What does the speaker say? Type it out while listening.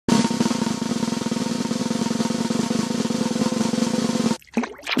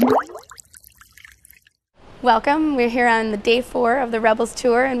Welcome. We're here on the day 4 of the Rebels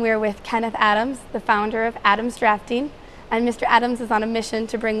Tour, and we're with Kenneth Adams, the founder of Adams Drafting. And Mr. Adams is on a mission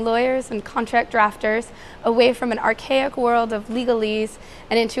to bring lawyers and contract drafters away from an archaic world of legalese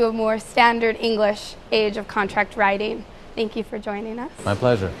and into a more standard English age of contract writing. Thank you for joining us. My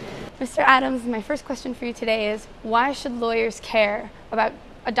pleasure. Mr. Adams, my first question for you today is, why should lawyers care about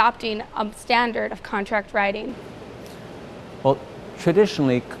adopting a standard of contract writing? Well,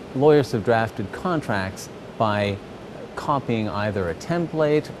 traditionally, lawyers have drafted contracts by copying either a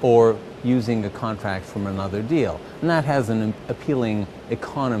template or using a contract from another deal. And that has an appealing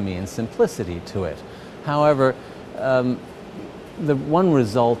economy and simplicity to it. However, the one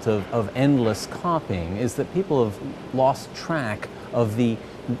result of endless copying is that people have lost track of the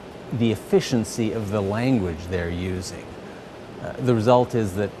efficiency of the language they're using. The result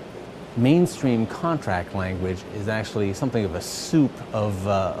is that mainstream contract language is actually something of a soup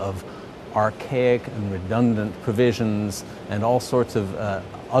of archaic and redundant provisions and all sorts of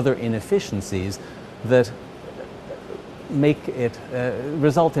other inefficiencies that make it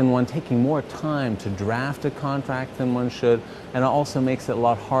result in one taking more time to draft a contract than one should, and it also makes it a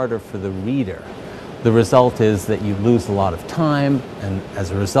lot harder for the reader. The result is that you lose a lot of time, and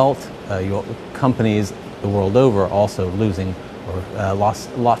as a result, companies the world over are also losing or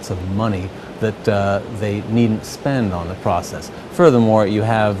lots of money that they needn't spend on the process. Furthermore, you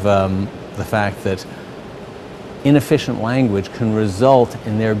have the fact that inefficient language can result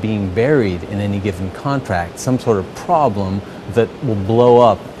in there being buried in any given contract some sort of problem that will blow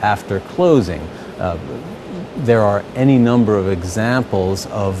up after closing. There are any number of examples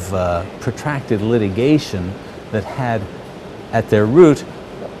of protracted litigation that had at their root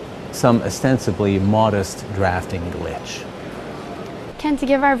some ostensibly modest drafting glitch. Ken, to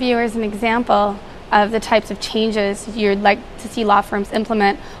give our viewers an example of the types of changes you'd like to see law firms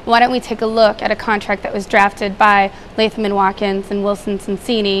implement, why don't we take a look at a contract that was drafted by Latham & Watkins and Wilson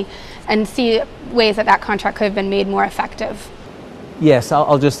Sonsini and see ways that that contract could have been made more effective? Yes,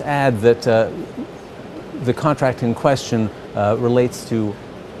 I'll just add that the contract in question relates to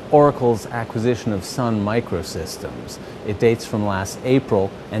Oracle's acquisition of Sun Microsystems. It dates from last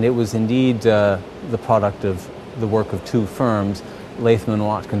April, and it was indeed the product of the work of two firms, Latham &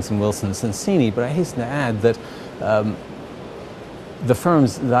 Watkins and Wilson Sonsini, but I hasten to add that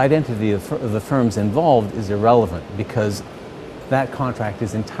the identity of the firms involved is irrelevant because that contract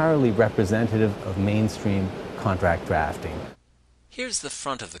is entirely representative of mainstream contract drafting. Here's the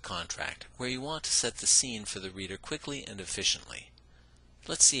front of the contract, where you want to set the scene for the reader quickly and efficiently.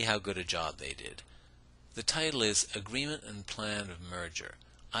 Let's see how good a job they did. The title is Agreement and Plan of Merger.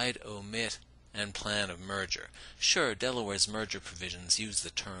 I'd omit and plan of merger. Sure, Delaware's merger provisions use the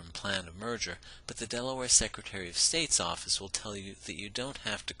term plan of merger, but the Delaware Secretary of State's office will tell you that you don't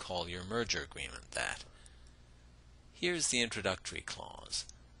have to call your merger agreement that. Here's the introductory clause.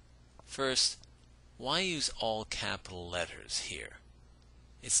 First, why use all capital letters here?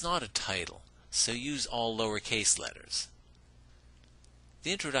 It's not a title, so use all lowercase letters.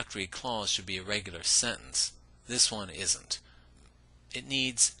 The introductory clause should be a regular sentence. This one isn't. It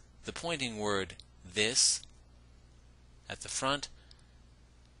needs the pointing word this at the front,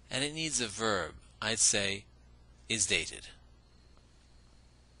 and it needs a verb. I'd say is dated.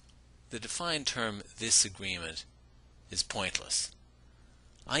 The defined term this agreement is pointless.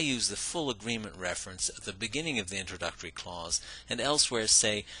 I use the full agreement reference at the beginning of the introductory clause and elsewhere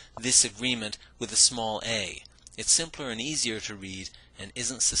say this agreement with a small a. It's simpler and easier to read and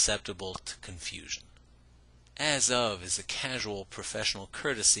isn't susceptible to confusion. As of is a casual professional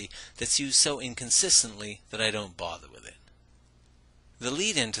courtesy that's used so inconsistently that I don't bother with it. The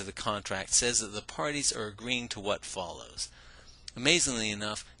lead-in to the contract says that the parties are agreeing to what follows. Amazingly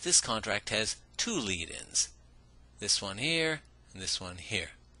enough, this contract has two lead-ins. This one here and this one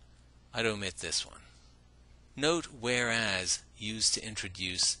here. I'd omit this one. Note whereas used to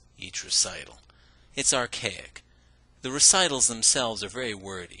introduce each recital. It's archaic. The recitals themselves are very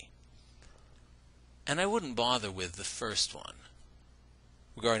wordy. And I wouldn't bother with the first one,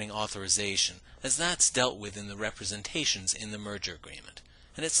 regarding authorization, as that's dealt with in the representations in the merger agreement,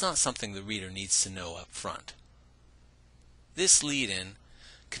 and it's not something the reader needs to know up front. This lead-in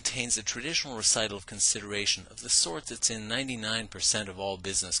contains a traditional recital of consideration of the sort that's in 99% of all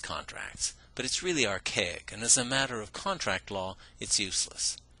business contracts, but it's really archaic, and as a matter of contract law, it's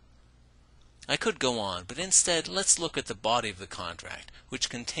useless. I could go on, but instead let's look at the body of the contract, which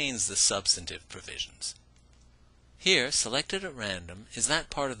contains the substantive provisions. Here, selected at random, is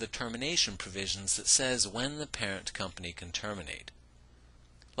that part of the termination provisions that says when the parent company can terminate.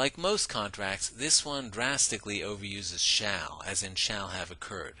 Like most contracts, this one drastically overuses shall, as in shall have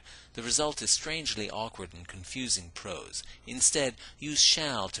occurred. The result is strangely awkward and confusing prose. Instead, use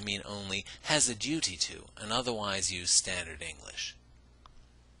shall to mean only has a duty to, and otherwise use standard English.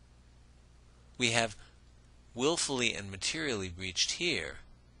 We have willfully and materially breached here,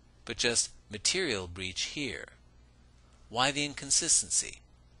 but just material breach here. Why the inconsistency?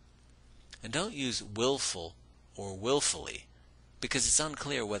 And don't use willful or willfully, because it's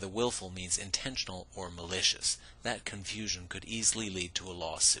unclear whether willful means intentional or malicious. That confusion could easily lead to a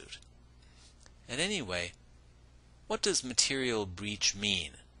lawsuit. And anyway, what does material breach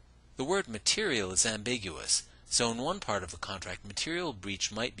mean? The word material is ambiguous, so in one part of a contract, material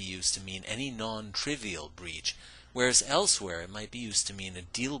breach might be used to mean any non-trivial breach, whereas elsewhere it might be used to mean a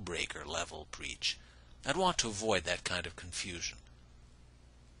deal-breaker level breach. I'd want to avoid that kind of confusion.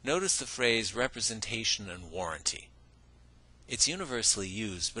 Notice the phrase representation and warranty. It's universally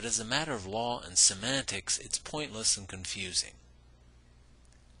used, but as a matter of law and semantics, it's pointless and confusing.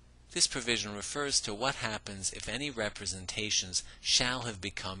 This provision refers to what happens if any representations shall have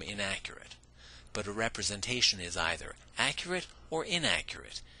become inaccurate. But a representation is either accurate or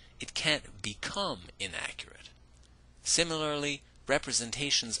inaccurate. It can't become inaccurate. Similarly,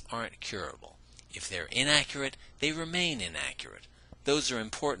 representations aren't curable. If they're inaccurate, they remain inaccurate. Those are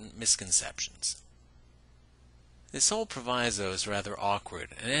important misconceptions. This whole proviso is rather awkward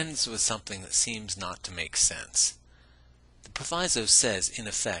and ends with something that seems not to make sense. The proviso says, in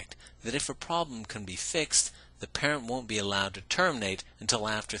effect, that if a problem can be fixed, the parent won't be allowed to terminate until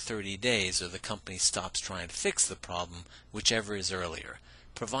after 30 days or the company stops trying to fix the problem, whichever is earlier,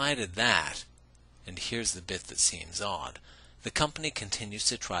 provided that, and here's the bit that seems odd, the company continues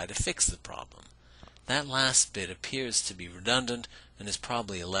to try to fix the problem. That last bit appears to be redundant and is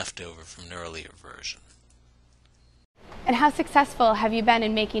probably a leftover from an earlier version. And how successful have you been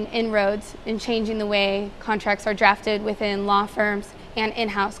in making inroads in changing the way contracts are drafted within law firms and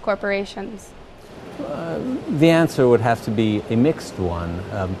in-house corporations? The answer would have to be a mixed one.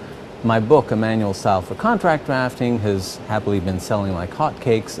 My book, A Manual Style for Contract Drafting, has happily been selling like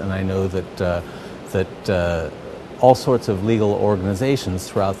hotcakes, and I know that all sorts of legal organizations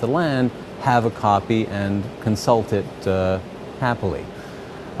throughout the land have a copy and consult it happily.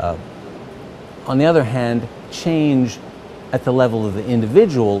 On the other hand, change at the level of the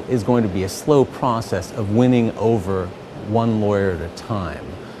individual is going to be a slow process of winning over one lawyer at a time.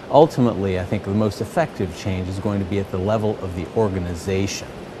 Ultimately, I think the most effective change is going to be at the level of the organization,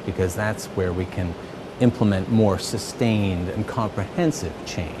 because that's where we can implement more sustained and comprehensive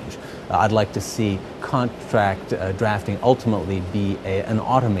change. I'd like to see contract drafting ultimately be an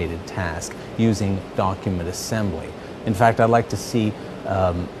automated task using document assembly. In fact, I'd like to see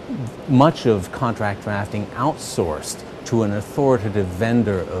much of contract drafting outsourced to an authoritative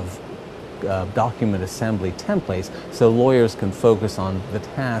vendor of document assembly templates, so lawyers can focus on the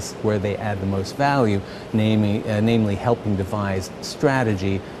task where they add the most value, namely helping devise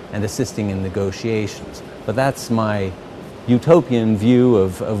strategy and assisting in negotiations. But that's my utopian view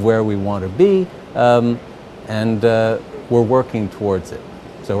of where we want to be, and we're working towards it.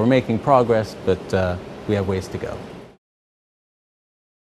 So we're making progress, but we have ways to go.